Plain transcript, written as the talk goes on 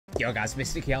Yo guys,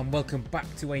 Mystic here and welcome back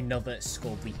to another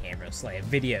Skul the Hero Slayer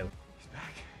video. He's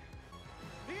back.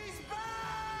 He's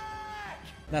back!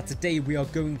 Now today we are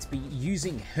going to be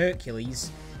using Hercules,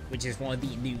 which is one of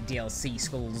the new DLC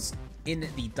skulls in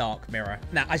the Dark Mirror.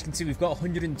 Now as you can see, we've got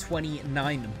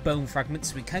 129 bone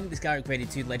fragments. We can get this guy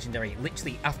upgraded to legendary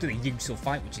literally after the usual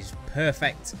fight, which is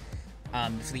perfect.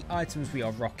 And for the items we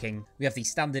are rocking, we have the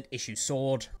standard issue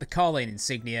sword, the Carlane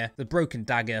insignia, the broken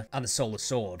dagger, and the solar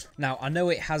sword. Now, I know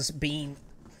it has been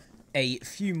a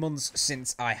few months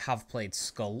since I have played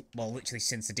Skul. Well, literally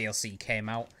since the DLC came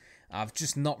out. I've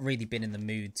just not really been in the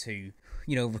mood to,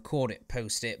 you know, record it,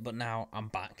 post it, but now I'm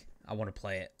back. I want to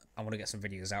play it. I want to get some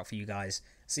videos out for you guys.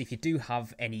 So if you do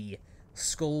have any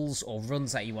skulls or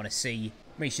runs that you want to see,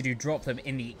 make sure you drop them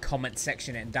in the comment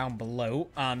section down below.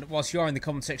 And whilst you are in the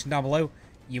comment section down below,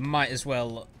 you might as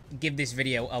well give this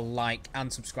video a like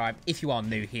and subscribe if you are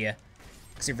new here,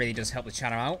 because it really does help the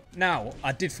channel out. Now,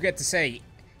 I did forget to say,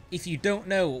 if you don't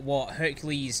know what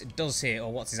Hercules does here,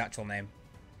 or what's his actual name,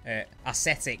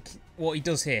 Ascetic, what he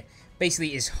does here, basically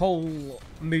his whole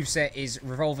moveset is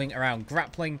revolving around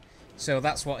grappling, so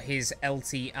that's what his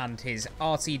LT and his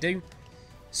RT do.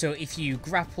 So if you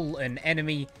grapple an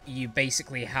enemy, you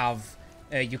basically have,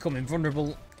 you become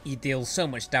invulnerable, you deal so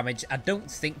much damage. I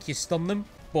don't think you stun them,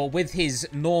 but with his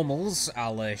normals,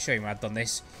 I'll show you when I've done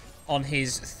this. On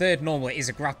his third normal, it is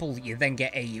a grapple, you then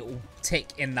get a tick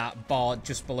in that bar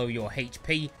just below your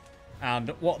HP. And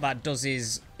what that does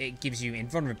is, it gives you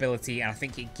invulnerability, and I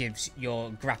think it gives your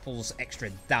grapples extra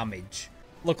damage.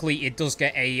 Luckily, it does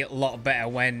get a lot better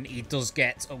when he does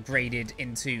get upgraded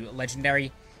into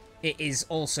legendary. It is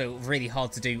also really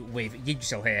hard to do with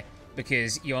Yggdrasil here,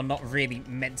 because you're not really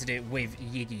meant to do it with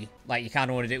Yiggy. Like, you kind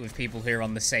of want to do it with people who are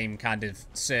on the same kind of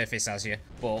surface as you.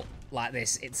 But like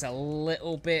this, it's a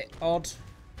little bit odd.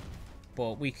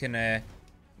 But we can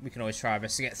always try our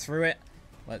best to get through it.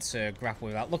 Let's grapple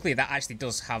with that. Luckily, that actually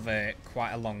does have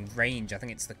quite a long range. I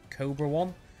think it's the Cobra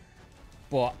one.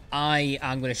 But I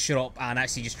am going to shut up and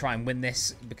actually just try and win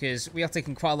this, because we are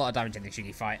taking quite a lot of damage in this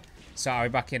Yiggy fight. So I'll be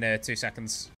back in 2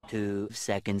 seconds. 2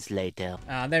 seconds later.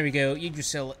 And there we go.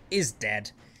 Yggdrasil is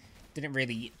dead. Didn't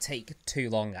really take too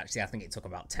long, actually. I think it took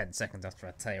about 10 seconds after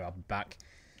I tell you I'll be back.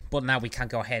 But now we can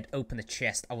go ahead, open the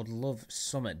chest. I would love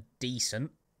something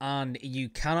decent. And you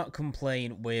cannot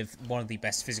complain with one of the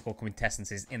best physical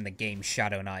quintessences in the game,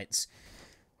 Shadow Knights.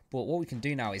 But what we can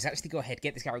do now is actually go ahead,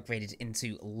 get this guy upgraded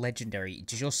into legendary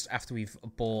just after we've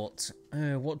bought...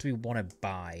 what do we want to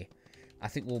buy? I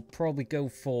think we'll probably go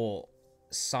for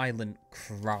Silent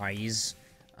Cries,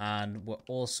 and we're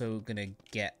also going to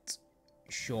get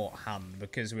Shorthand,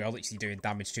 because we are literally doing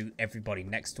damage to everybody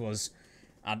next to us.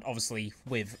 And obviously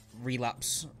with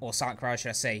Relapse, or Silent Cries should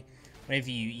I say,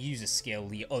 whenever you use a skill,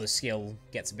 the other skill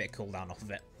gets a bit of cooldown off of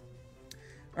it.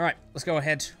 Alright, let's go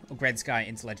ahead, upgrade this guy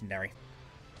into legendary.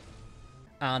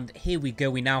 And here we go,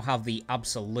 we now have the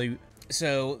Absolute.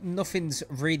 So nothing's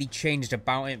really changed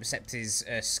about him except his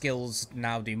skills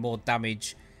now do more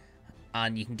damage,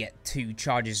 and you can get 2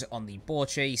 charges on the boar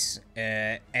chase,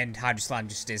 and Hydroslam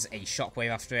just is a shockwave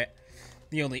after it.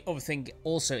 The only other thing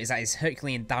also is that his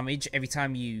Herculean damage, every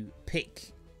time you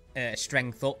pick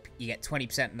strength up, you get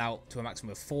 20% now to a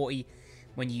maximum of 40.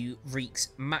 When you reach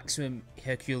maximum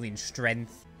Herculean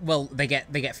strength, well, they get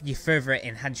you further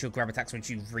enhance your grab attacks once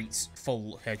you reach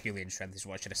full Herculean strength, is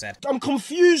what I should have said. I'm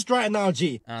confused right now,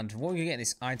 G. And when we get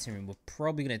this item in, we're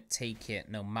probably going to take it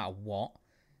no matter what.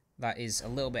 That is a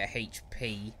little bit of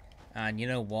HP, and you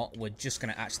know what? We're just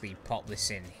going to actually pop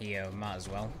this in here, we might as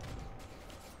well.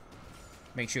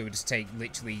 Make sure we just take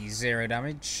literally 0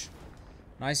 damage.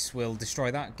 Nice, we'll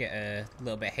destroy that, get a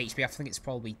little bit of HP. I think it's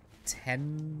probably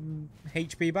 10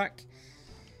 HP back.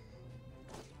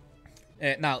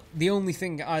 Now, the only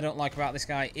thing I don't like about this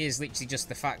guy is literally just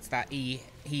the fact that he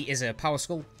is a power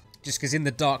skull. Just because in the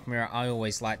Dark Mirror, I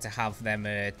always like to have them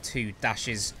 2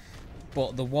 dashes.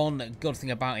 But the one good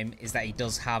thing about him is that he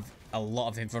does have a lot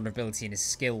of invulnerability in his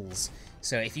skills.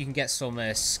 So if you can get some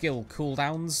skill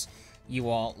cooldowns, you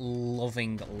are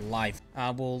loving life.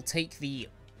 We'll take the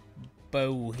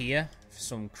bow here for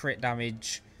some crit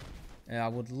damage. I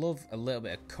would love a little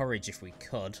bit of courage if we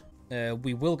could.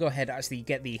 We will go ahead and actually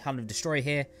get the Hand of Destroy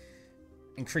here.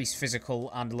 Increase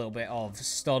physical and a little bit of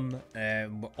stun.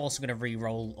 We're also going to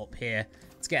re-roll up here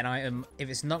to get an item. If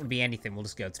it's not going to be anything, we'll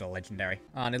just go to the legendary.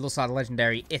 And it looks like the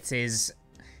legendary, it is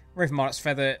Rift Monarch's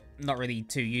Feather. Not really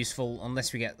too useful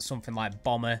unless we get something like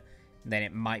Bomber. Then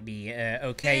it might be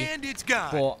okay. And it's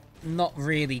gone. But not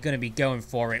really going to be going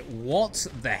for it. What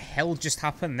the hell just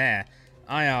happened there?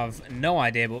 I have no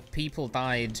idea, but people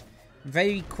died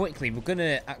Very quickly, we're going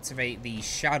to activate the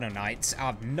Shadow Knights. I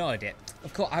have no idea.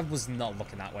 Of course, I was not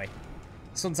looking that way.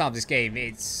 Sometimes this game,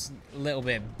 it's a little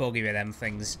bit buggy with them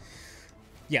things.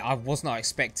 Yeah, I was not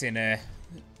expecting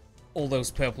all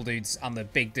those purple dudes and the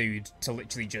big dude to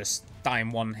literally just die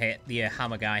in one hit, the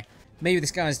hammer guy. Maybe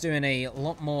this guy's doing a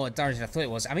lot more damage than I thought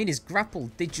it was. I mean, his grapple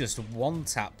did just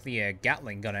one-tap the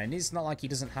Gatling gunner, and it's not like he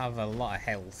doesn't have a lot of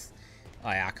health.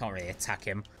 Oh yeah, I can't really attack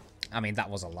him. I mean, that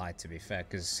was a lie, to be fair,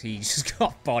 because he just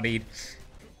got bodied.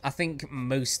 I think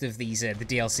most of these, the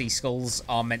DLC skulls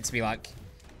are meant to be, like,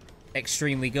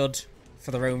 extremely good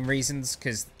for their own reasons,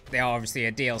 because they are obviously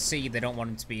a DLC. They don't want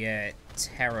them to be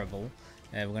terrible.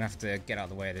 We're going to have to get out of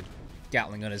the way of the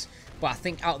Gatling gunners. But I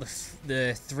think out of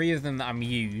the three of them that I'm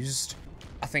used,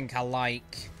 I think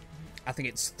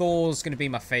it's Thor's going to be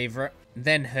my favourite,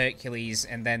 then Hercules,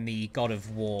 and then the God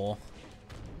of War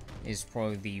is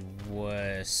probably the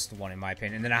worst one in my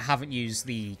opinion. And then I haven't used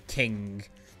the King.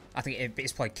 I think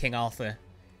it's probably King Arthur,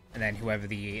 and then whoever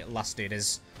the last dude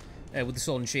is with the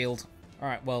sword and shield.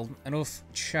 Alright, well, enough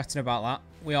chatting about that.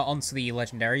 We are on to the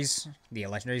legendaries.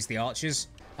 The archers.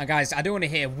 And guys, I do want to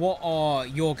hear, what are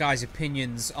your guys'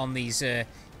 opinions on these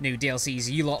new DLCs?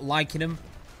 Are you lot liking them?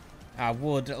 I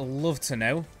would love to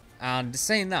know. And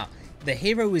saying that, the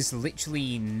hero is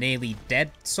literally nearly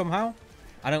dead somehow.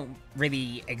 I don't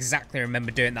really exactly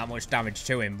remember doing that much damage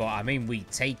to him, but I mean, we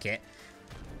take it.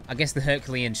 I guess the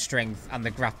Herculean strength and the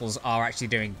grapples are actually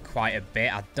doing quite a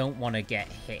bit. I don't want to get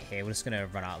hit here. We're just going to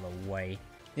run out of the way.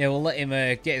 Yeah, we'll let him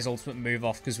get his ultimate move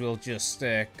off, because we'll just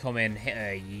come in, hit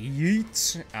a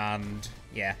yeet, and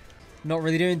yeah. Not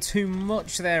really doing too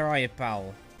much there, are you,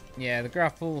 pal? Yeah, the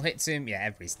grapple hits him. Yeah,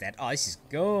 everybody's dead. Oh, this is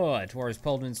good. Whereas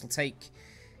Pauldrons will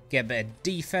get a bit of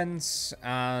defense,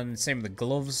 and same with the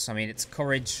gloves. I mean, it's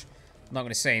courage. I'm not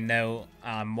going to say no,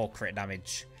 and more crit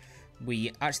damage.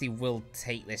 We actually will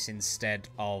take this instead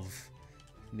of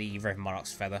the Raven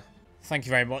Monarch's Feather. Thank you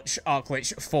very much,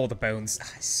 Arclich, for the bones.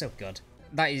 It's so good.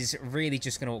 That is really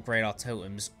just going to upgrade our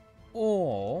totems.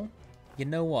 Or, you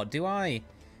know what, I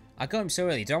got him so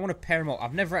early, do I want to pair him up?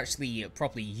 I've never actually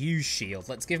properly used shield.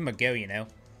 Let's give him a go, you know.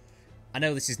 I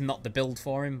know this is not the build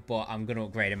for him, but I'm going to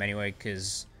upgrade him anyway,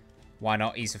 because why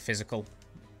not? He's a physical.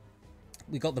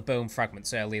 We got the bone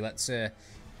fragments early. Let's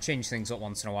change things up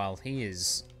once in a while. He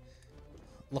is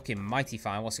looking mighty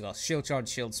fine. What's he got? Shield charge,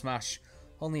 shield smash.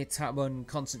 Only attack button,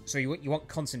 so you want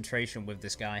concentration with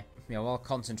this guy. You know, while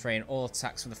concentrating, all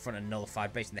attacks from the front are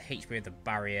nullified based on the HP of the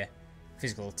barrier.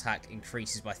 Physical attack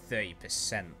increases by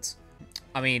 30%.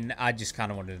 I mean, I just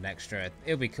kind of wanted an extra.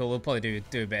 It'll be cool. We'll probably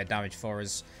do a bit of damage for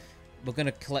us. We're going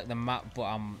to collect the map, but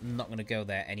I'm not going to go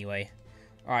there anyway.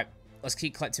 Alright, let's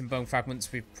keep collecting bone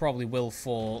fragments. We probably will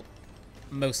for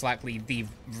most likely the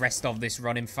rest of this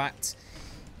run, in fact.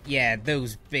 Yeah,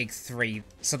 those big three.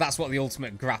 So that's what the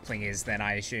ultimate grappling is then,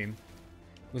 I assume.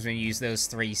 Was when you use those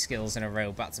three skills in a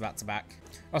row, back to back to back.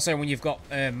 Also, when you've got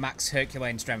max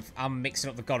Herculean strength, I'm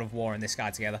mixing up the God of War and this guy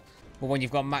together. But when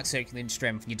you've got max Herculean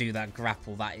strength, you do that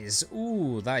grapple, that is,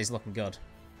 ooh, that is looking good.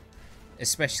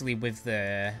 Especially with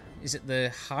the, is it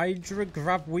the Hydra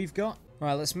grab we've got?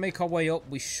 Right, let's make our way up.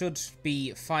 We should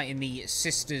be fighting the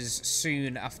sisters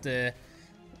soon after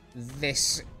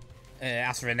this.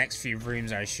 After the next few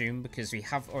rooms, I assume, because we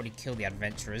have already killed the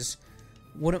adventurers.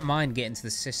 Wouldn't mind getting to the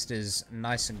sisters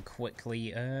nice and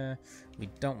quickly. We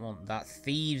don't want that.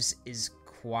 Thieves is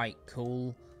quite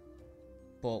cool,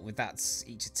 but with that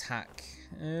each attack,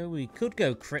 we could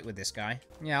go crit with this guy.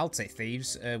 Yeah, I'll take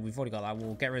thieves. We've already got that.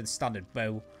 We'll get rid of the standard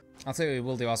bow. I'll tell you what we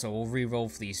will do also. We'll re-roll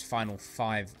for these final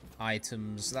 5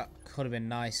 items. That could have been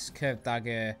nice. Curved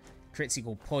dagger, crits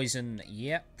equal poison.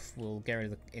 Yep. We'll get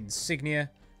rid of the insignia.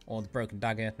 Or the broken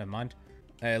dagger, never mind.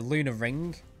 Lunar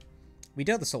ring. We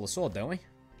do have the solar sword, don't we?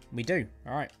 We do.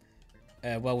 Alright.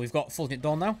 Well, we've got Fulgent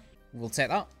Dawn now. We'll take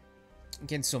that.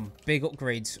 Getting some big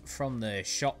upgrades from the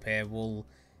shop here. We'll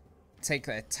take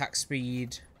the attack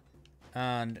speed.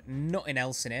 And nothing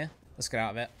else in here. Let's get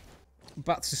out of it.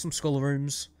 Back to some skull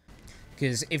rooms.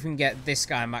 Because if we can get this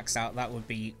guy maxed out, that would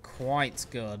be quite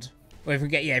good. Or if we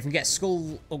can get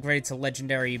Skul upgraded to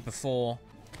legendary before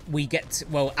we get to,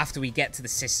 well, after we get to the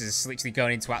sisters, literally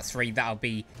going into Act 3, that'll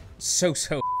be so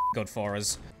good for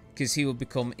us, because he will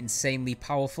become insanely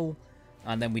powerful,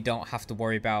 and then we don't have to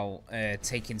worry about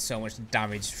taking so much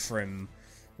damage from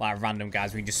like random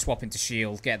guys. We can just swap into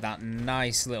shield, get that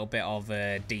nice little bit of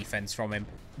defense from him.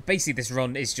 Basically, this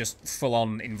run is just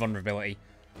full-on invulnerability,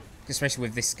 especially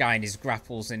with this guy and his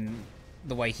grapples and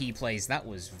the way he plays. That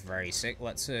was very sick.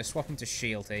 Let's swap into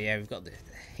shield here. Yeah, we've got the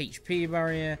HP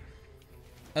barrier.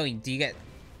 Oh, do you get...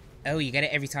 Oh, you get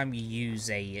it every time you use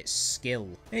a skill.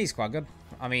 He's quite good.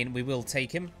 I mean, we will take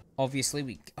him. Obviously,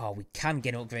 we can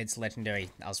get upgrades to legendary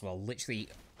as well. Literally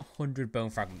 100 bone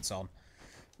fragments on.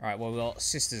 Alright, well, we've got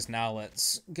sisters now.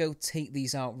 Let's go take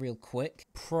these out real quick.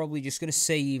 Probably just going to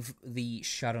save the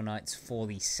Shadow Knights for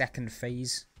the second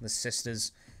phase, the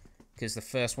sisters. Because the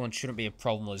first one shouldn't be a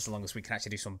problem as long as we can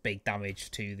actually do some big damage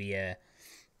to the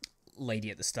lady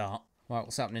at the start. Right,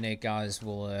 what's happening here, guys?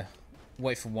 We'll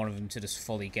wait for one of them to just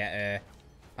fully get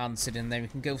answered, and then we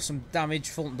can go for some damage.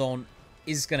 Fulton Dawn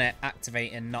is going to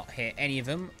activate and not hit any of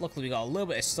them. Luckily, we got a little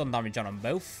bit of stun damage on them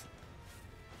both.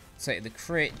 Take the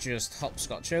crit, just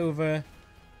hopscotch over.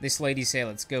 This lady's here,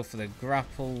 let's go for the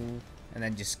grapple. And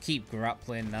then just keep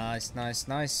grappling. Nice, nice,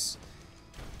 nice.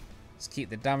 Let's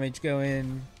keep the damage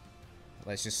going.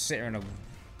 Let's just sit her in a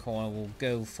corner. We'll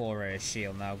go for a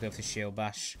shield now. Go for shield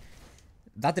bash.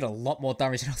 That did a lot more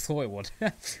damage than I thought it would.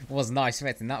 Was not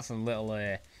expecting that from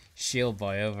little shield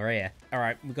boy over here.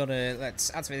 Alright, we've got to...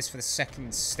 Let's activate this for the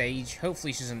second stage.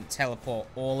 Hopefully she doesn't teleport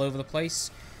all over the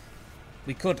place.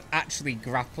 We could actually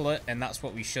grapple it, and that's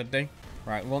what we should do.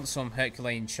 Right, we want some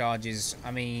Herculean charges.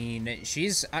 I mean,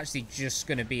 she's actually just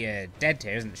going to be dead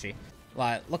here, isn't she?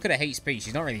 Like, look at her HP.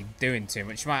 She's not really doing too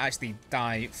much. She might actually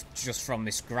die just from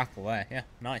this grapple there. Yeah,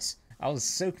 nice. I was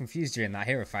so confused during that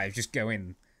hero fight. Just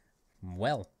going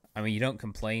well. I mean, you don't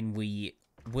complain. We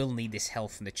will need this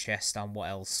health from the chest, and what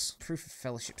else? Proof of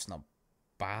Fellowship's not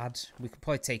bad. We could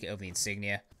probably take it over the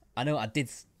insignia. I know I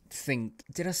did...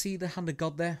 Did I see the Hand of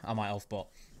God there? I might have, but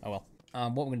oh well.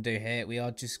 What we're going to do here, we are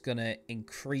just going to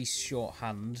increase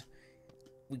shorthand.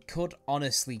 We could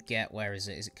honestly get, where is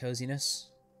it? Is it coziness?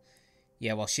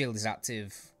 Yeah, well, shield is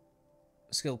active.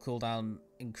 Skill cooldown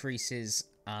increases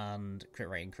and crit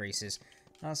rate increases.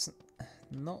 That's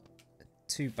not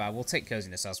too bad. We'll take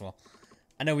coziness as well.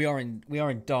 I know we are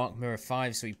in Dark Mirror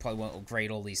 5, so we probably won't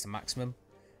upgrade all these to maximum.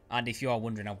 And if you are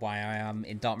wondering why I am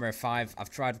in Dark Mirror 5, I've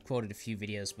tried recorded a few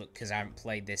videos, but because I haven't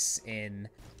played this in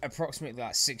approximately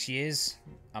like 6 years,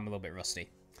 I'm a little bit rusty.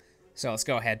 So let's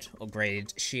go ahead,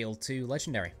 upgrade shield to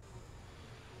legendary.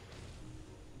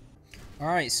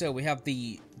 Alright, so we have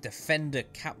the Defender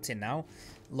Captain now,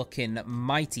 looking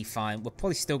mighty fine. We're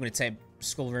probably still going to take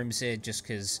Skull Rooms here just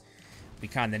because we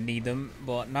kind of need them,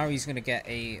 but now he's going to get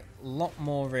a lot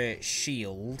more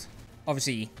shield.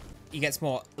 Obviously, he gets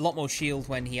a lot more shield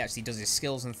when he actually does his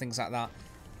skills and things like that.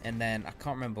 And then, I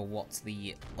can't remember what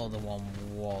the other one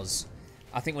was.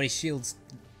 I think when his shields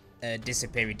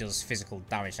disappear, he does physical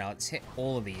damage. Now, let's hit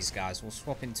all of these guys. We'll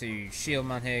swap into Shield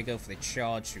Man here, go for the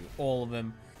charge through all of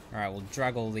them. Alright, we'll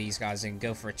drag all these guys in,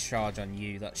 go for a charge on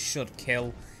you. That should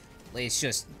kill. It's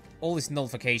just, all this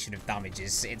nullification of damage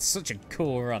it's such a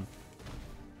cool run.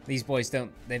 These boys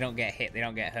don't get hit, they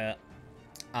don't get hurt.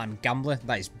 And Gambler,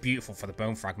 that is beautiful for the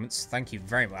bone fragments. Thank you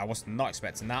very much. I was not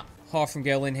expecting that. Halfling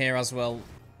Girl in here as well.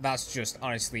 That's just,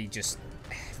 honestly, just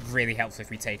really helpful if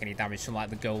we take any damage from, like,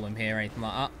 the Golem here or anything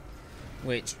like that.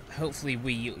 Which, hopefully,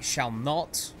 we shall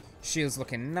not. Shield's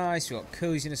looking nice. We've got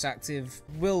Coziness active.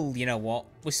 You know what?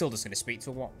 We're still just going to speak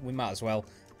to her. We might as well.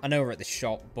 I know we're at the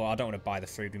shop, but I don't want to buy the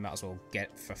food. We might as well get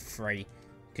it for free.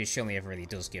 Because she only ever really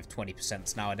does give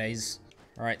 20% nowadays.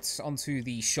 Alright, onto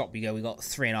the shop we go. We got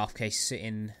 3.5k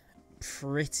sitting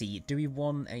pretty. Do we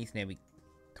want anything here? We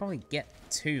can't really get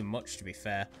too much, to be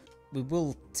fair. We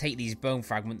will take these bone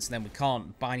fragments, and then we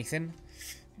can't buy anything.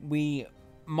 We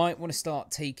might want to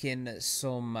start taking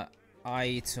some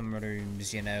item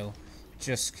rooms, you know,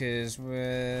 just because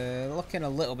we're looking a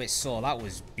little bit sore. That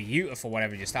was beautiful,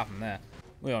 whatever just happened there.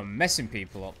 We were messing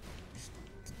people up.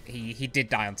 He did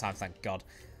die on time, thank God.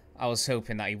 I was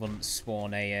hoping that he wouldn't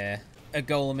spawn a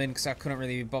golem in, because I couldn't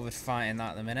really be bothered fighting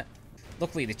that at the minute.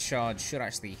 Luckily, the charge should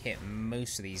actually hit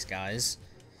most of these guys.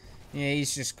 Yeah,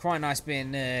 he's just quite nice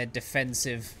being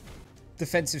defensive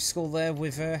skull there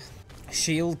with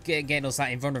shield, getting us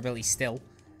that invulnerability still.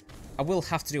 I will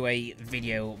have to do a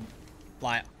video,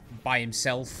 like, by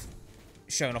himself,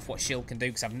 showing off what shield can do,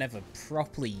 because I've never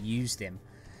properly used him.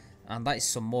 And that is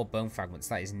some more bone fragments.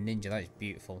 That is ninja. That is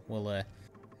beautiful. We'll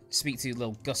speak to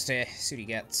little Gus here, see what he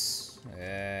gets.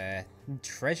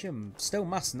 Treasure Stone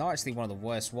Mask, not actually one of the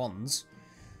worst ones.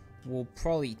 We'll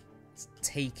probably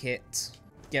take it.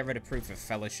 Get rid of Proof of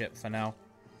Fellowship for now.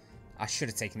 I should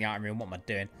have taken the item room. What am I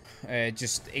doing?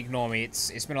 Just ignore me.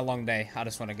 It's been a long day. I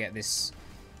just want to get this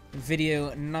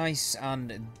video nice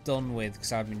and done with,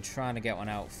 because I've been trying to get one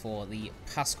out for the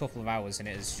past couple of hours and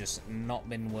it has just not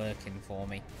been working for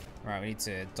me. Right, we need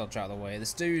to dodge out of the way of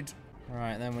this dude.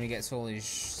 Right, and then when he gets all his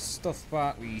stuff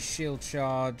back, we shield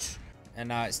charge. And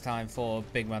now it's time for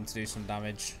Big Man to do some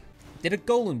damage. Did a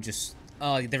golem just...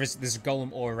 Oh, there's a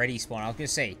golem already spawned. I was going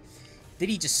to say, did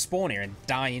he just spawn here and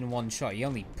die in one shot? He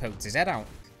only poked his head out.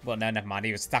 But no, never mind.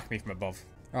 He was attacking me from above.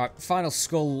 Alright, final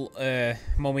skull,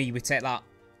 mummy, we take that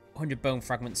 100 bone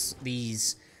fragments,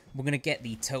 these, we're going to get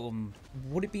the totem,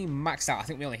 would it be maxed out? I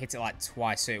think we only hit it like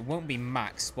twice, so it won't be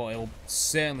maxed, but it'll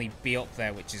certainly be up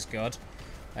there, which is good.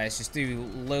 Let's just do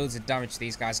loads of damage to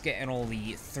these guys, getting all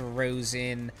the throws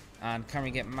in, and can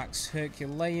we get max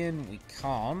Herculean? We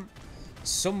can't.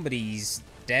 Somebody's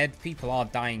dead, people are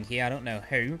dying here, I don't know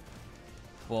who,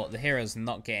 but the hero's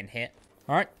not getting hit.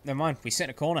 Alright, never mind, we sit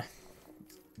in a corner.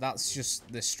 That's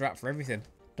just the strat for everything.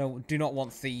 Do not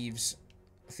want thieves.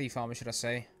 Thief armor, should I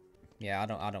say? Yeah, I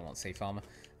don't want thief armor.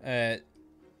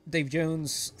 Dave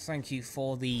Jones, thank you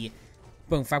for the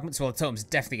bone fragments. Well, the totem's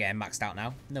definitely getting maxed out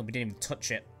now. No, we didn't even touch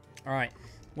it. Alright.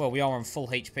 Well, we are on full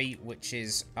HP, which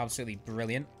is absolutely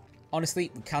brilliant.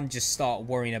 Honestly, we can just start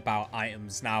worrying about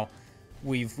items now.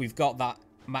 We've got that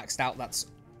maxed out. That's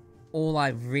all I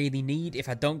really need. If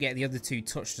I don't get the other two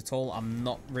touched at all, I'm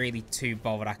not really too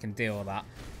bothered. I can deal with that.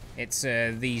 It's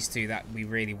these two that we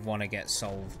really want to get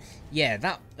solved. Yeah,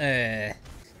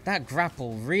 that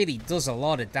grapple really does a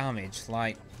lot of damage.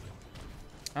 Like,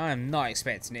 I'm not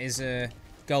expecting it. Is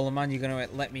Golem Man, you going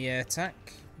to let me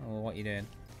attack? Or what are you doing?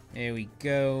 Here we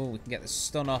go. We can get the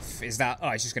stun off. Is that... Oh,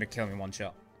 it's just going to kill me in one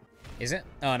shot. Is it?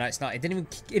 Oh, no, it's not. It didn't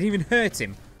even hurt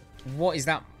him. What is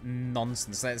that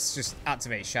nonsense? Let's just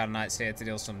activate Shadow Knights here to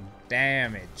deal some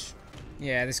damage.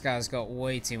 Yeah, this guy's got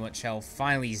way too much health.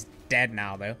 Finally, he's dead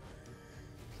now, though.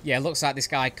 Yeah, looks like this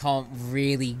guy can't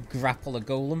really grapple a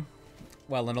golem.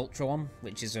 Well, an ultra one,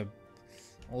 which is a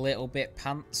little bit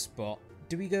pants, but...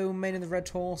 Do we go main in the red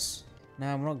horse?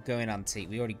 No, we're not going antique.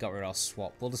 We already got rid of our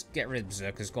swap. We'll just get rid of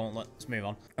Berserker's Gauntlet. Let's move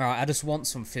on. Alright, I just want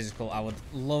some physical. I would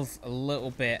love a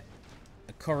little bit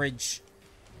of courage,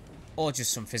 or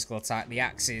just some physical attack. The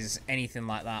axes, anything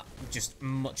like that, just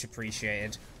much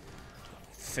appreciated.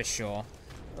 For sure.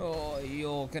 Oh,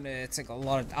 you're going to take a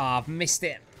lot of... Ah, I've missed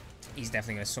it. He's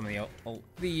definitely going to summon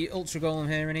the Ultra Golem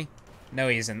here, isn't he? No,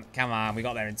 he isn't. Come on, we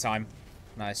got there in time.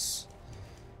 Nice.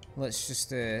 Let's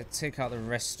just take out the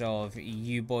rest of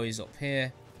you boys up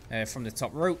here from the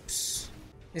top ropes.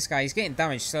 This guy, he's getting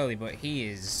damaged slowly, but he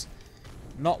is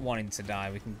not wanting to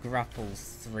die. We can grapple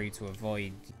through to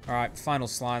avoid. Alright, final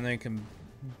slime, then we can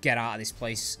get out of this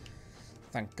place.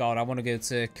 Thank God. I want to go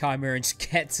to Chimera and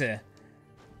just get to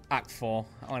Act 4.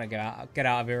 I want to get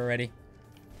out of here already.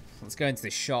 Let's go into the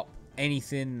shop.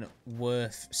 Anything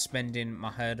worth spending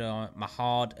my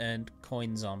hard-earned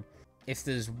coins on. If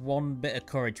there's one bit of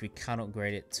courage, we can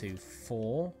upgrade it to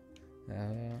 4.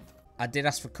 I did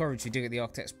ask for courage. We do get the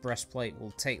Architect's Breastplate.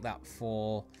 We'll take that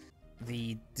for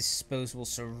the disposable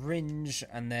syringe.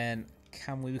 And then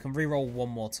we can reroll one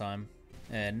more time.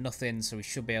 Nothing, so we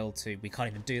should be able to. We can't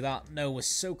even do that. No, we're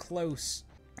so close.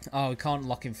 Oh, we can't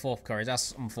lock in 4th courage.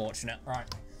 That's unfortunate. Right.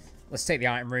 Let's take the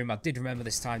item room. I did remember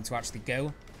this time to actually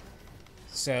go.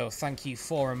 So, thank you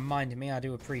for reminding me. I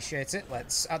do appreciate it.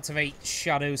 Let's activate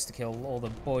shadows to kill all the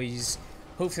boys.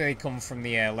 Hopefully they come from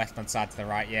the left-hand side to the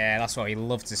right. Yeah, that's what we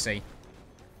love to see.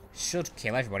 Should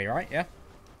kill everybody, right? Yeah?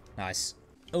 Nice.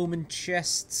 Omen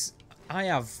chests. I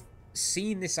have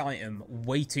seen this item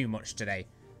way too much today.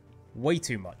 Way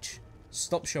too much.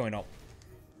 Stop showing up.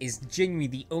 Is genuinely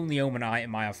the only Omen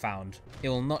item I have found. It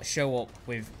will not show up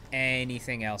with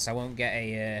anything else. I won't get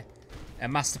a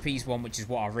Masterpiece one, which is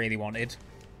what I really wanted.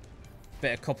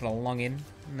 Bit a couple of longing.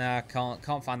 Nah,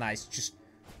 can't find that. It's just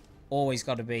always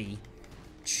got to be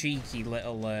cheeky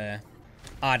little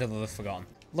Idol of the Forgotten.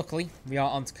 Luckily, we are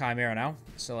onto Chimera now.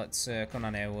 So let's come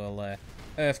on here. We'll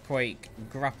Earthquake,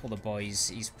 grapple the boys.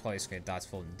 He's probably just going to die to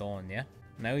Fallen Dawn, yeah?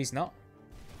 No, he's not.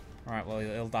 Alright, well,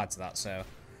 he'll die to that, so...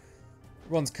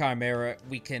 Run to Chimera.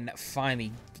 We can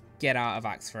finally get out of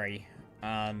Act 3.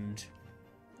 And...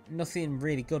 nothing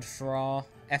really good for our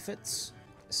efforts.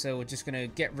 So we're just going to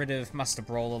get rid of Master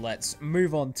Brawler. Let's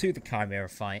move on to the Chimera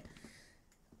fight.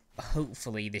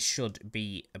 Hopefully this should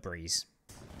be a breeze.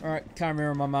 Alright,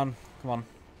 Chimera, my man. Come on.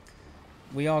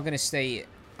 We are going to stay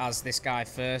as this guy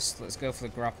first. Let's go for the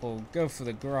grapple. Go for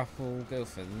the grapple. Go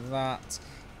for that.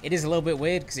 It is a little bit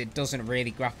weird because it doesn't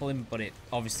really grapple him, but it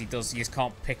obviously does. You just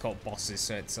can't pick up bosses,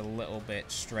 so it's a little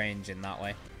bit strange in that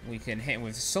way. We can hit him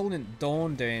with Sullen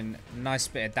Dawn, doing a nice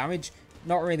bit of damage.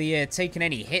 Not really taking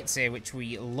any hits here, which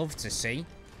we love to see.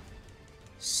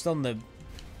 Stun the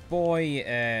boy.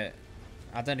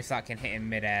 I don't know if that can hit him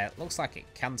mid-air. Looks like it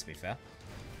can, to be fair.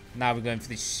 Now we're going for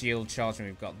the shield charge, and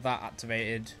we've got that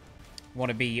activated. Want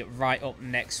to be right up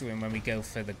next to him when we go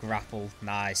for the grapple.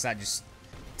 Nice. That just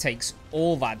takes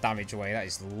all that damage away. That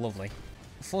is lovely.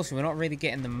 Unfortunately, we're not really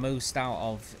getting the most out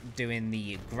of doing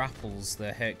the grapples,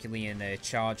 the Herculean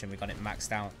charge, and we got it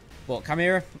maxed out. But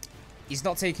Chimera, he's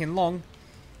not taking long.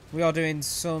 We are doing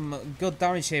some good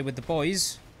damage here with the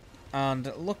boys.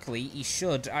 And luckily, he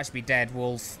should actually be dead.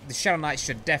 Wolf. The Shadow Knights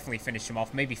should definitely finish him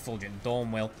off. Maybe Fulgent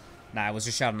Dawn will. Nah, it was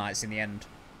the Shadow Knights in the end.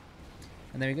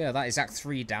 And there we go. That is Act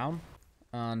 3 down.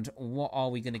 And what are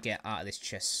we going to get out of this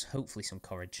chest? Hopefully some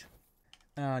courage.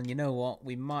 And you know what?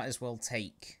 We might as well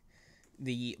take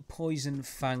the Poison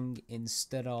Fang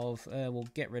instead of... we'll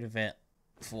get rid of it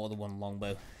for the one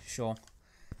longbow. Sure.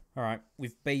 Alright,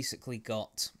 we've basically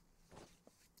got...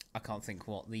 I can't think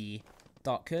what the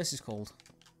Dark Curse is called.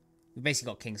 We've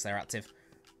basically got Kingslayer active.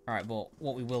 Alright, but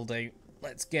what we will do...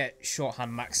 Let's get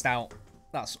Shorthand maxed out.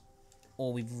 That's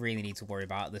all we really need to worry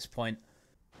about at this point.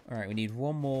 Alright, we need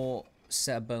one more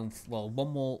set of bone... Well,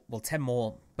 10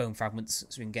 more bone fragments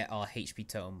so we can get our HP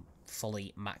totem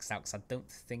fully maxed out, because I don't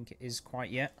think it is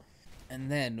quite yet.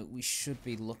 And then we should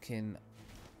be looking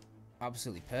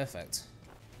absolutely perfect.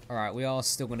 Alright, we are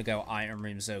still going to go item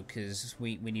rooms though, because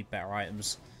we need better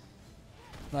items.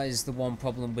 That is the one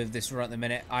problem with this run at the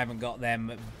minute. I haven't got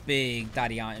them big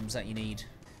daddy items that you need.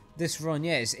 This run,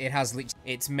 yes,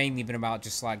 it's mainly been about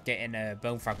just like getting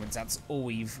bone fragments. That's all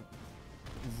we've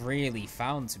really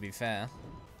found, to be fair.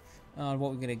 And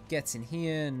what we're going to get in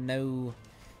here, no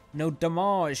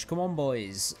damage. Come on,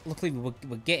 boys. Luckily,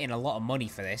 we're getting a lot of money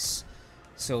for this,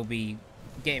 so we'll be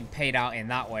getting paid out in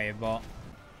that way, but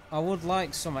I would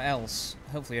like something else.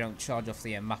 Hopefully, we don't charge off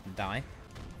the map and die.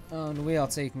 And we are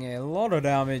taking a lot of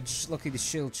damage. Luckily, the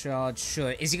shield charge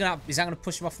should... Is that gonna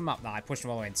push him off the map? Nah, I pushed him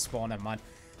all the way into spawn. Never mind.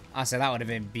 I said that would have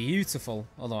been beautiful.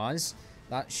 Otherwise,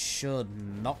 that should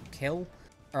not kill.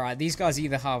 All right, these guys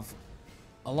either have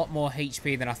a lot more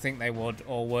HP than I think they would,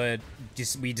 or we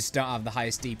just don't have the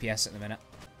highest DPS at the minute.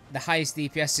 The highest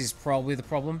DPS is probably the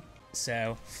problem.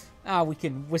 So,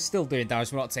 we're still doing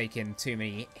damage. We're not taking too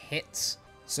many hits.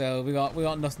 So we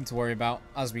got nothing to worry about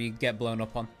as we get blown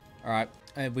up on. All right.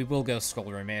 We will go Skull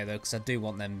Room here, though, because I do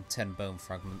want them 10 bone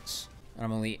fragments. And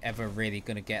I'm only ever really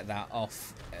going to get that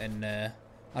off an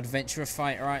adventurer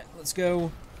fight. Alright, let's go.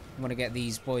 I'm going to get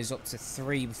these boys up to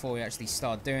 3 before we actually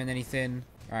start doing anything.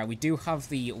 Alright, we do have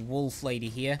the Wolf Lady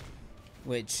here,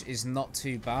 which is not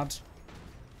too bad.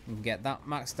 We can get that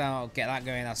maxed out, get that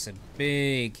going. That's a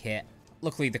big hit.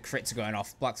 Luckily, the crits are going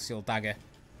off. Black Steel Dagger.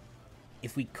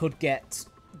 If we could get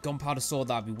Gunpowder Sword,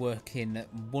 that would be working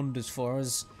wonders for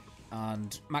us.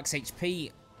 And max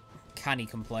HP, can he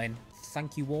complain?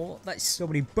 Thank you all. That's so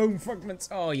many bone fragments.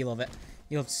 Oh, you love it.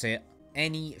 You love to see it.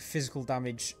 Any physical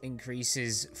damage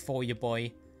increases for your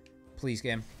boy. Please,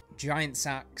 game. Giant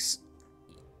Axe.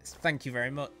 Thank you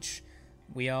very much.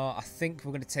 I think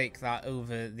we're going to take that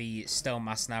over the Stone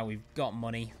Mask now. We've got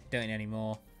money. Don't need any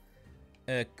more.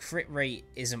 Crit rate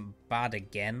isn't bad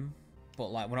again. But,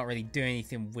 like, we're not really doing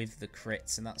anything with the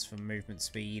crits. And that's for movement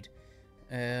speed.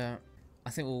 I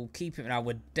think we'll keep it now.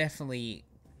 We're definitely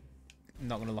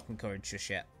not going to lock in courage just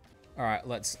yet. Alright,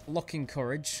 let's lock in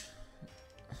courage.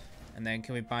 And then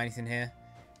can we buy anything here?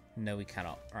 No, we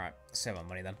cannot. Alright, save our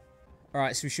money then.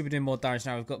 Alright, so we should be doing more damage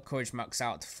now. We've got courage max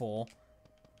out to 4.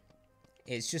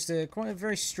 It's just quite a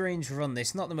very strange run.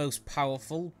 This not the most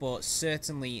powerful, but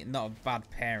certainly not a bad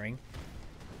pairing.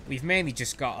 We've mainly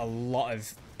just got a lot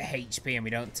of HP and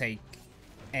we don't take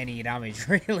any damage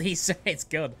really, so it's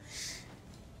good.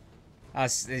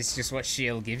 It's just what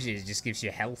shield gives you. It just gives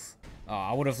you health. Oh,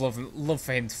 I would have loved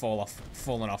for him to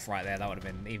fallen off right there. That would have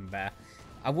been even better.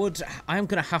 I am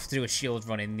gonna have to do a shield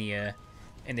run in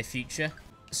the future.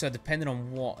 So depending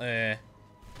on what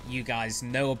you guys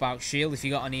know about shield, if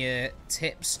you got any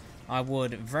tips, I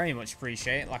would very much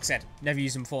appreciate it. Like I said, never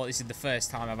used him before. This is the first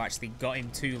time I've actually got him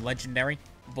to legendary.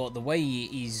 But the way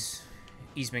he's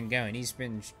been going, he's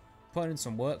been putting in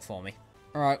some work for me.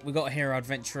 Alright, we got a hero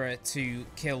adventurer to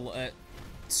kill at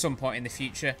some point in the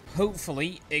future.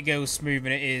 Hopefully, it goes smooth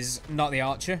and it is not the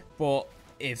archer. But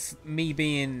if me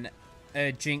being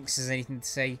Jinx has anything to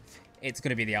say, it's going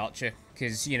to be the archer.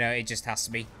 Because, you know, it just has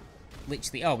to be.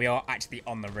 Literally, oh, we are actually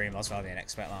on the room as well. I didn't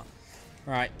expect that.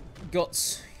 Alright,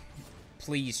 Guts,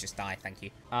 please just die, thank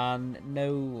you. And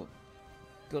no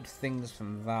good things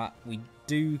from that. We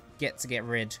do get to get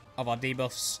rid of our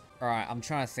debuffs. Alright, I'm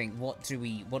trying to think, what do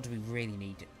we really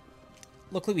need?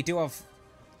 Luckily, we do have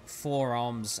 4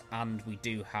 arms, and we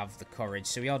do have the courage,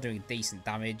 so we are doing decent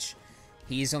damage.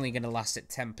 He is only going to last at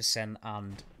 10%,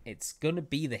 and it's going to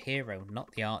be the hero,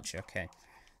 not the archer. Okay.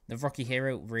 The Rocky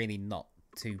hero, really not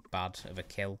too bad of a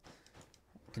kill.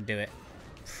 Can do it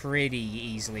pretty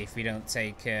easily if we don't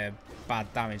take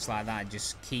bad damage like that and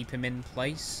just keep him in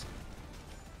place.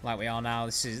 Like we are now.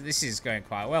 This is going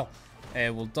quite well.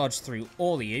 We'll dodge through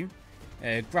all of you.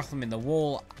 Grapple them in the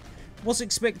wall. Was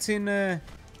expecting the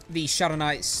Shadow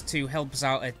Knights to help us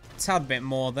out a tad bit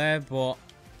more there, but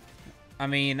I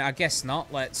mean, I guess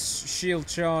not. Let's shield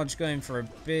charge, going for a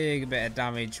big bit of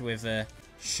damage with a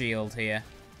shield here.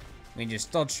 We can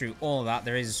just dodge through all of that.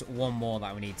 There is one more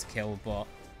that we need to kill, but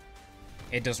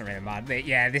it doesn't really matter.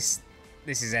 Yeah, this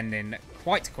is ending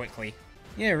quite quickly.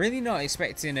 Yeah, really not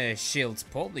expecting a shield to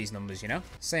put up these numbers, you know?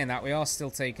 Saying that, we are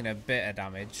still taking a bit of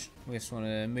damage. We just want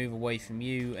to move away from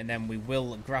you, and then we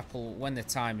will grapple when the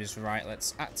time is right.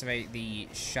 Let's activate the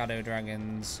Shadow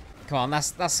Dragons. Come on,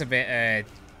 that's a bit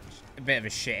of a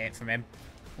shit hit from him.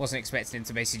 Wasn't expecting him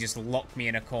to basically just lock me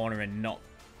in a corner and not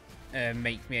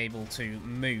make me able to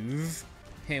move.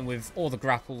 Hit him with all the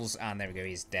grapples, and there we go,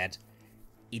 he's dead.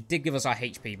 He did give us our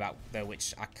HP back, though,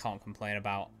 which I can't complain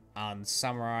about. And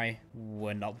Samurai,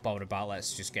 we're not bothered about.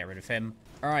 Let's just get rid of him.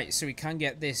 Alright, so we can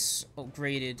get this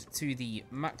upgraded to the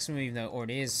maximum, even though it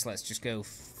already is. Let's just go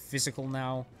physical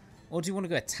now. Or do you want to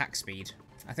go attack speed?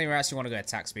 I think we actually want to go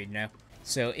attack speed now.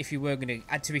 So if you were going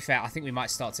to... to be fair, I think we might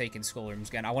start taking skull rooms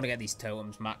again. I want to get these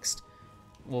totems maxed.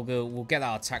 We'll get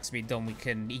our attack speed done. We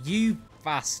can... You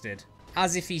bastard.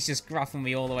 As if he's just grappling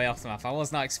me all the way off the map. I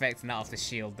was not expecting that off the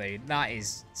shield, dude. That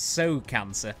is so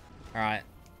cancer. Alright.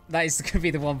 That is going to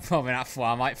be the one problem at 4.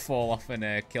 I might fall off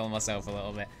and kill myself a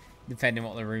little bit, depending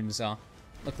on what the rooms are.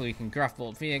 Luckily, we can grapple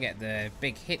up here, get the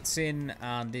big hits in,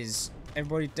 and is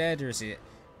everybody dead, or is it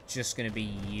just going to be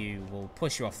you? We'll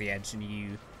push you off the edge, and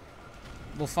you...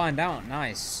 We'll find out.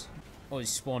 Nice. Oh, he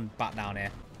spawned back down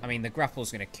here. I mean, the grapple's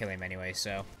going to kill him anyway,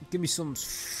 so... Give me some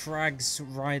frags,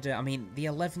 Rider. I mean, the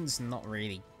 11's not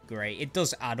really great. It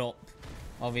does add up,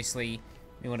 obviously.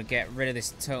 We want to get rid of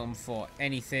this totem for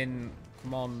anything...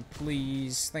 Come on,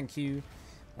 please. Thank you.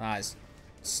 That's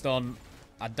stun.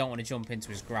 I don't want to jump into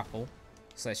his grapple.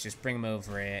 So let's just bring him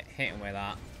over here. Hit him with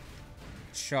that.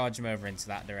 Charge him over into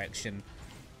that direction.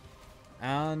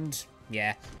 And,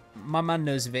 yeah. My man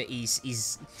knows of it. It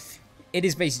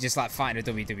is basically just like fighting a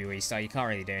WWE star. You can't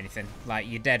really do anything. Like,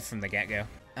 you're dead from the get-go.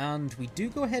 And we do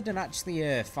go ahead and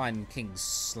actually find King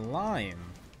Slime.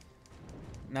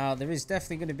 Now, there is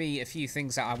definitely going to be a few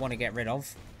things that I want to get rid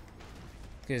of.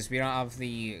 Because we don't have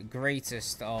the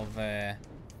greatest of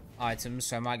items,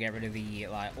 so I might get rid of the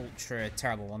like ultra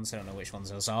terrible ones. I don't know which ones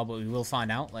those are, but we will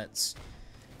find out. Let's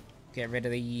get rid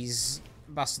of these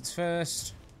bastards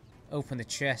first. Open the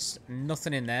chest.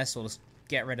 Nothing in there, so let's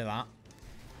get rid of that.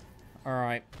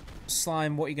 Alright.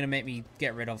 Slime, what are you going to make me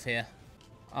get rid of here?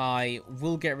 I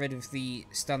will get rid of the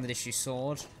standard issue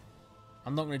sword.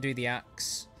 I'm not going to do the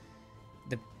axe.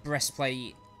 The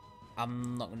breastplate,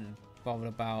 I'm not going to bothered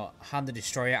about. Hand the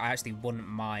Destroyer, I actually wouldn't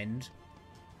mind.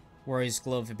 Warrior's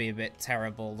Glove would be a bit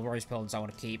terrible. The Warrior's Pauldrons I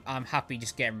want to keep. I'm happy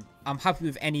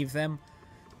with any of them,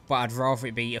 but I'd rather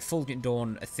it be a Fulgent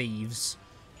Dawn, a Thieves,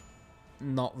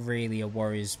 not really a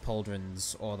Warrior's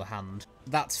Pauldrons or the Hand.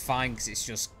 That's fine because it's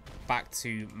just back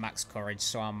to max courage,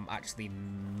 so I'm actually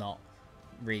not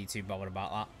really too bothered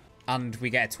about that. And we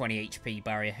get a 20 HP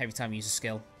barrier every time you use a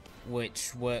skill,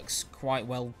 which works quite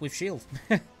well with shield.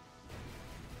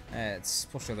 Let's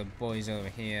push all the boys over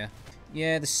here.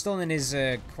 Yeah, the stunning is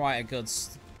quite a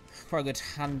good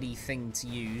handy thing to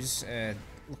use.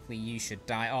 Luckily, you should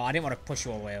die. Oh, I didn't want to push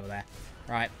you all the way over there.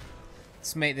 Right,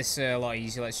 let's make this a lot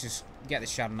easier. Let's just get the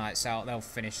Shadow Knights out. They'll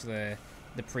finish the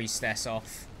priestess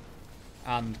off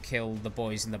and kill the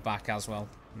boys in the back as well.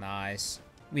 Nice.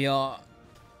 We are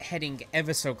heading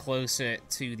ever so closer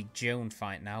to the Joan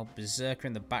fight now. Berserker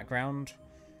in the background.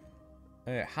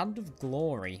 Hand of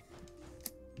Glory.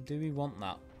 Do we want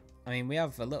that? I mean, we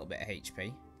have a little bit of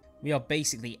HP. We are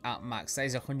basically at max. That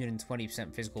is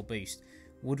 120% physical boost.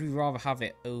 Would we rather have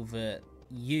it over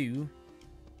you?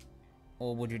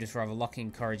 Or would we just rather lock in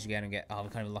courage again and get... Oh, we're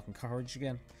kind of locking courage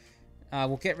again.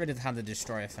 We'll get rid of the Hand of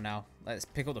Destroyer for now. Let's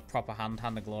pick up the proper Hand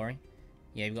of Glory.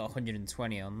 Yeah, we've got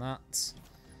 120 on that.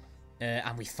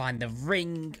 And we find the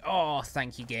ring. Oh,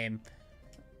 thank you, game.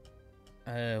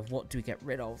 What do we get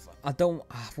rid of? I don't...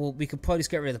 well, we could probably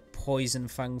just get rid of the Poison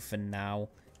Fang for now.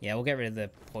 Yeah, we'll get rid of the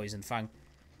Poison Fang.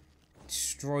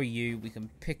 Destroy you. We can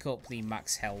pick up the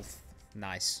max health.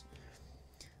 Nice.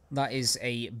 That is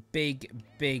a big,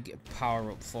 big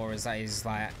power-up for us. That is,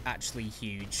 like, actually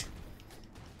huge.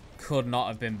 Could not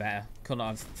have been better. Could not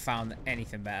have found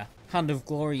anything better. Hand of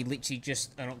Glory, literally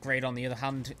just an upgrade on the other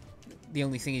hand. The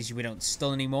only thing is we don't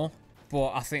stun anymore.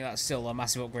 But I think that's still a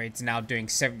massive upgrade to now doing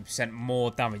 70%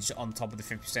 more damage on top of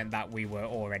the 50% that we were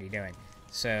already doing.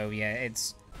 So, yeah,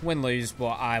 it's win-lose,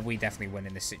 but we definitely win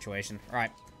in this situation.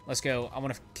 Right, let's go. I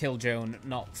want to kill Joan,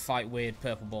 not fight weird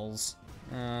purple balls.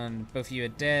 And both of you are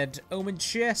dead. Omen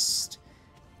chest.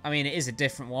 I mean, it is a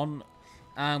different one.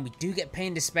 And we do get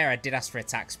Pain Despair. I did ask for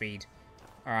attack speed.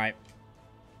 Alright.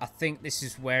 I think this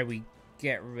is where we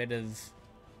get rid of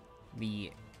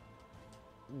the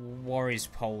Warriors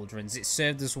Pauldrons. It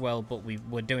served us well, but we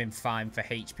were doing fine for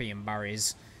HP and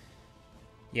barriers.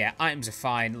 Yeah, items are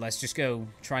fine. Let's just go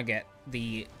try and get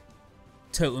the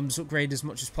totems upgraded as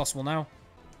much as possible now.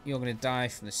 You're going to die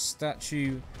from the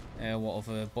statue. What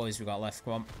other boys we got left?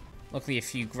 Come on. Luckily, a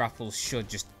few grapples should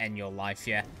just end your life,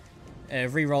 yeah.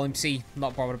 Reroll MC,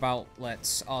 not bothered about.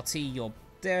 Let's RT, you're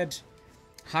dead.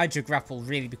 Hydra grapple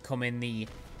really becoming the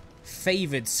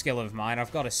favoured skill of mine,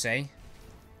 I've got to say.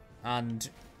 And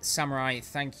Samurai,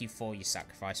 thank you for your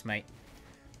sacrifice, mate.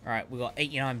 Alright, we got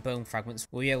 89 bone fragments.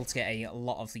 We'll be able to get a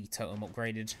lot of the totem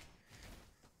upgraded.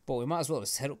 But we might as well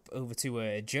just head up over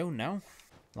to Joan now.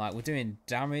 Like, we're doing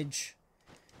damage.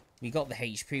 We got the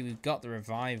HP, we've got the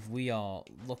revive. We are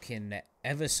looking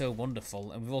ever so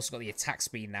wonderful. And we've also got the attack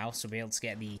speed now, so we'll be able to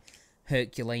get the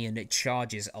Herculean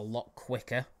charges a lot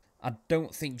quicker. I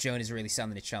don't think Joan is really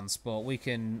standing a chance, but we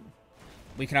can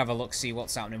have a look, see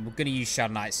what's happening. We're going to use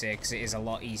Shadow Knights here, because it is a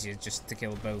lot easier just to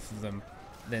kill both of them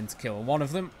than to kill one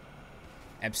of them.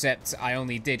 Except I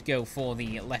only did go for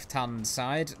the left-hand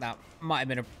side. That might have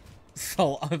been a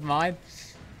fault of mine.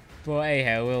 But hey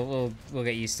ho, we'll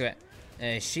get used to it.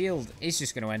 Shield is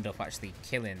just going to end up actually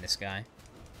killing this guy.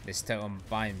 This totem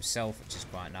by himself, which is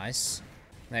quite nice.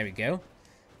 There we go.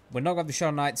 We're not going to have the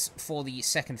Shadow Knights for the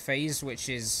second phase, which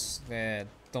is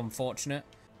unfortunate.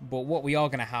 But what we are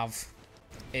going to have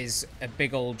is a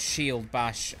big old shield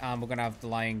bash, and we're going to have the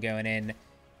Lion going in,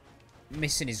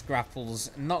 missing his grapples,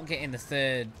 not getting the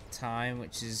third time,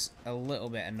 which is a little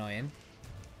bit annoying.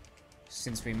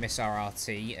 Since we miss our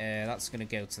RT, that's going to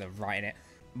go to the right in it.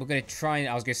 We're going to try and,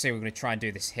 I was going to say we're going to try and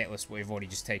do this hitless, but we've already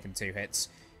just taken 2 hits.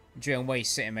 Joan, where you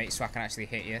sitting, mate, so I can actually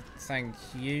hit you. Thank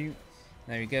you.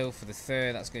 There we go for the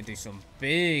third. That's going to do some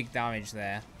big damage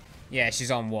there. Yeah,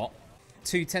 she's on what?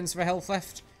 2/10 of her health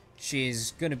left. She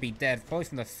is going to be dead, probably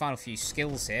from the final few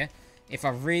skills here. If I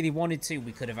really wanted to,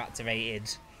 we could have activated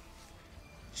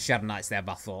Shadow Knights there,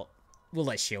 but I thought we'll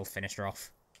let Shield finish her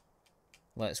off.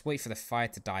 Let's wait for the fire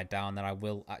to die down, then I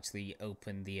will actually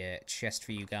open the chest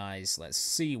for you guys. Let's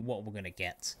see what we're going to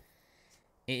get.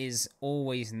 It is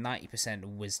always 90%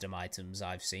 wisdom items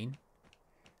I've seen.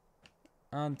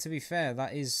 And to be fair,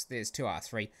 it's 2 out of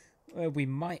 3. We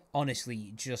might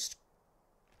honestly just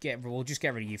we'll just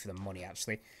get rid of you for the money,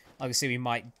 actually. Like I say, we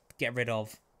might get rid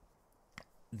of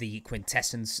the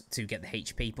quintessence to get the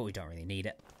HP, but we don't really need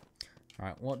it.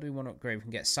 Alright, what do we want to upgrade? We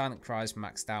can get Silent Cries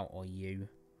maxed out, or you.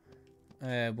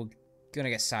 We're going to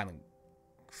get Silent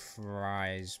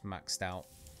Cries maxed out.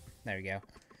 There we go.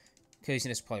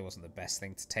 Coziness probably wasn't the best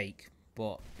thing to take,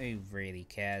 but who really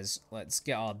cares? Let's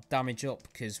get our damage up,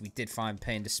 because we did find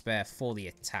Pain Despair for the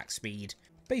attack speed.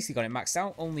 Basically got it maxed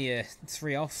out, only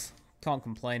 3 off. Can't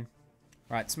complain.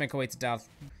 Right, let's make our way to Dav.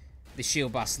 The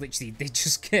Shield Bass literally did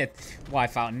just get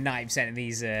wipe out 90% of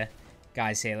these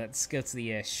guys here. Let's go to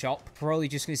the shop. Probably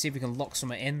just going to see if we can lock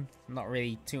something in. Not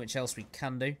really too much else we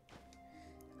can do.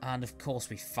 And of course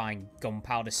we find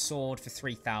Gunpowder Sword for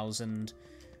 3,000.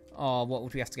 Oh, what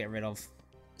would we have to get rid of?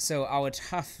 So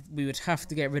we would have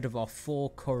to get rid of our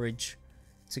 4 courage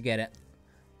to get it.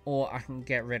 Or I can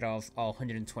get rid of our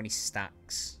 120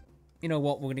 stacks. You know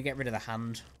what? We're going to get rid of the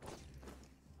hand.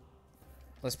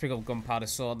 Let's pick up Gunpowder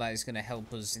Sword. That is going to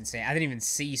help us insane. I didn't even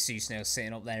see Susno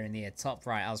sitting up there in the top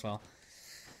right as well.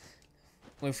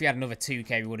 Well, if we had another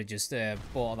 2k, we would have just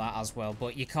bought that as well.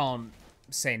 But you can't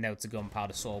say no to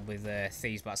Gunpowder Sword with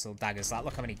Thieves' Battle Daggers. Like,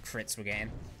 look how many crits we're getting.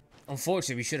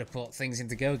 Unfortunately, we should have put things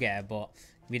into Go-Getter, but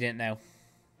we didn't know.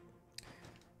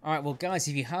 Alright, well guys,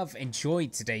 if you have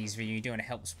enjoyed today's video, you do want to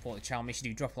help support the channel, make sure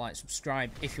you do drop a like,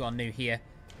 subscribe if you are new here.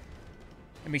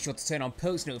 And make sure to turn on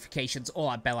post notifications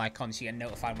or that bell icon so you get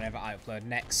notified whenever I upload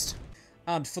next.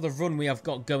 And for the run we have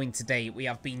got going today, we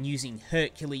have been using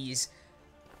Hercules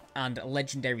and a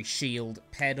Legendary Shield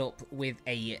paired up with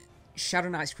a Shadow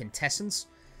Knight's Quintessence.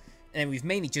 And we've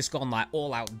mainly just gone like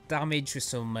all-out damage with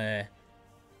some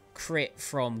crit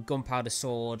from Gunpowder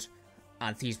Sword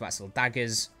and Thieves' Battle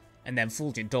Daggers. And then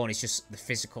Fulgent Dawn is just the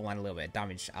physical and a little bit of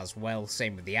damage as well.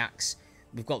 Same with the axe.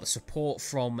 We've got the support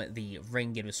from the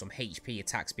ring in with some HP,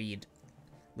 attack speed,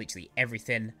 literally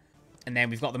everything. And then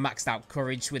we've got the maxed out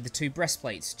courage with the 2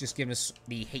 breastplates, just giving us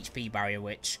the HP barrier,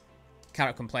 which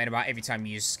cannot complain about. Every time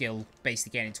you use skill,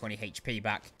 basically getting 20 HP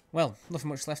back. Well, nothing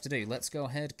much left to do. Let's go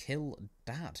ahead, kill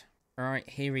Dad. Alright,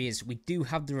 here he is. We do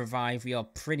have the revive. We are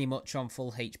pretty much on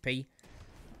full HP.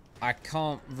 I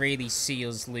can't really see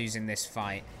us losing this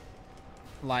fight.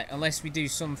 Like, unless we do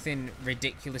something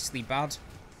ridiculously bad.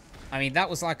 I mean, that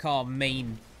was like our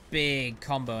main big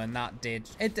combo, and that did...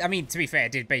 I mean, to be fair,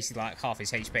 it did basically like half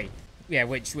his HP. Yeah,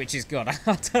 which is good. I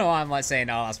don't know why I'm like saying,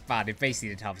 oh, that's bad. It basically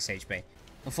did half his HP.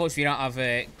 Unfortunately, we don't have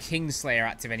a Kingslayer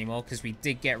active anymore because we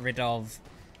did get rid of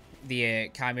the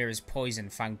Chimera's Poison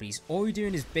Fang, but he's already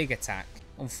doing his big attack.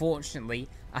 Unfortunately,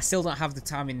 I still don't have the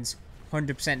timings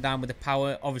 100% down with the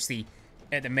power, obviously,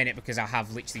 at the minute, because I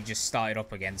have literally just started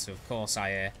up again, so of course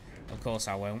I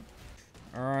won't.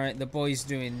 Alright, the boy's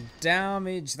doing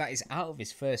damage. That is out of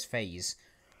his first phase.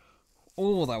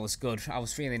 Oh, that was good. I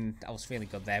was feeling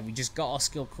good there. We just got our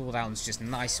skill cooldowns just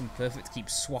nice and perfect to keep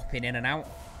swapping in and out.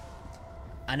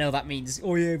 I know that means,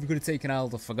 oh yeah, we're going to take an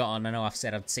Isle of Forgotten. I know I've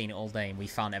said I've seen it all day and we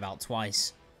found it about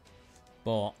twice.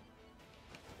 But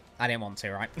I didn't want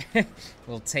to, right?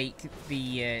 We'll take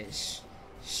the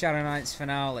Shadow Knights for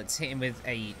now. Let's hit him with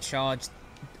a charge.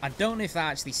 I don't know if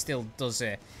that actually still does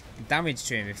damage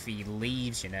to him if he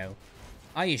leaves, you know.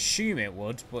 I assume it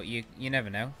would, but you never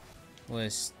know. We'll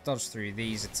just dodge through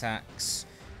these attacks.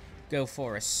 Go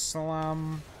for a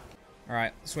slam.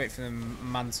 Alright, let's wait for the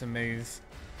man to move.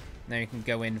 Then we can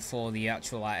go in for the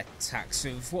actual attacks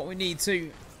of what we need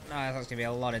to. That's going to be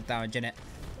a lot of damage in it.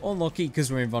 Unlucky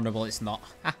because we're invulnerable, it's not.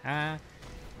 Haha.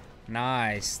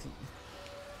 Nice.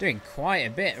 Doing quite a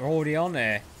bit. We're already on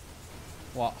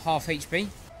what, half HP?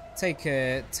 Take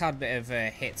a tad bit of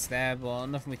hits there, but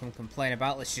nothing we can complain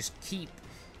about. Let's just keep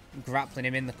grappling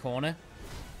him in the corner.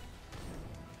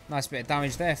 Nice bit of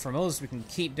damage there from us. We can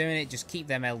keep doing it. Just keep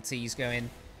them LTs going.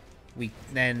 We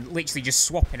then literally just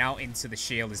swapping out into the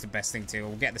shield is the best thing to do.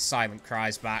 We'll get the silent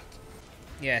cries back.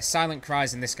 Yeah, silent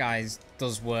cries in this guy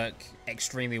does work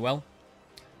extremely well.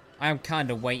 I am kind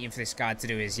of waiting for this guy to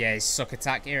do his suck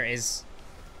attack. Here it is.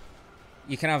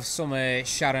 You can have some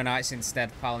Shadow Knights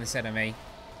instead, pal, instead of me.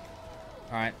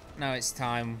 Alright, now it's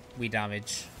time we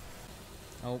damage.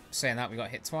 Oh, saying that, we got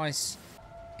hit twice.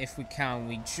 If we can,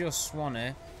 we just want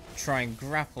to try and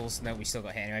grapple. No, we still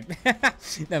got hit anyway.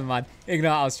 Never mind.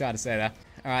 Ignore what I was trying to say there.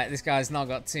 Alright, this guy's not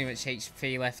got too much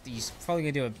HP left. He's probably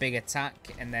going to do a big attack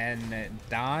and then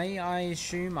die, I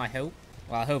assume. I hope.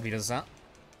 Well, I hope he does that.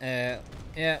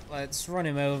 Yeah, let's run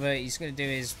him over. He's going to do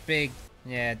his big,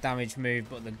 damage move,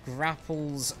 but the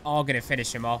grapples are going to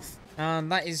finish him off.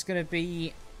 And that is going to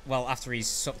be, well, after he's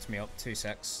sucked me up. 2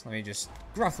 secs. Let me just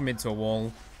grapple him into a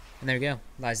wall. And there we go.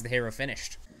 That is the hero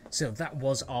finished. So that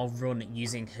was our run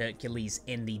using Hercules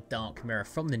in the Dark Mirror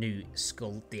from the new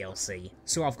Skul DLC.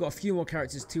 So I've got a few more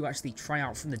characters to actually try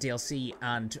out from the DLC,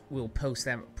 and we'll post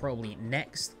them probably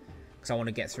next, because I want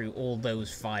to get through all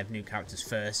those 5 new characters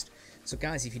first. So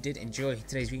guys, if you did enjoy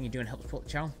today's video and you do want to help support the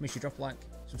channel, make sure you drop a like,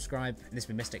 subscribe, and this has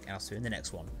been Mystic, and I'll see you in the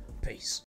next one. Peace.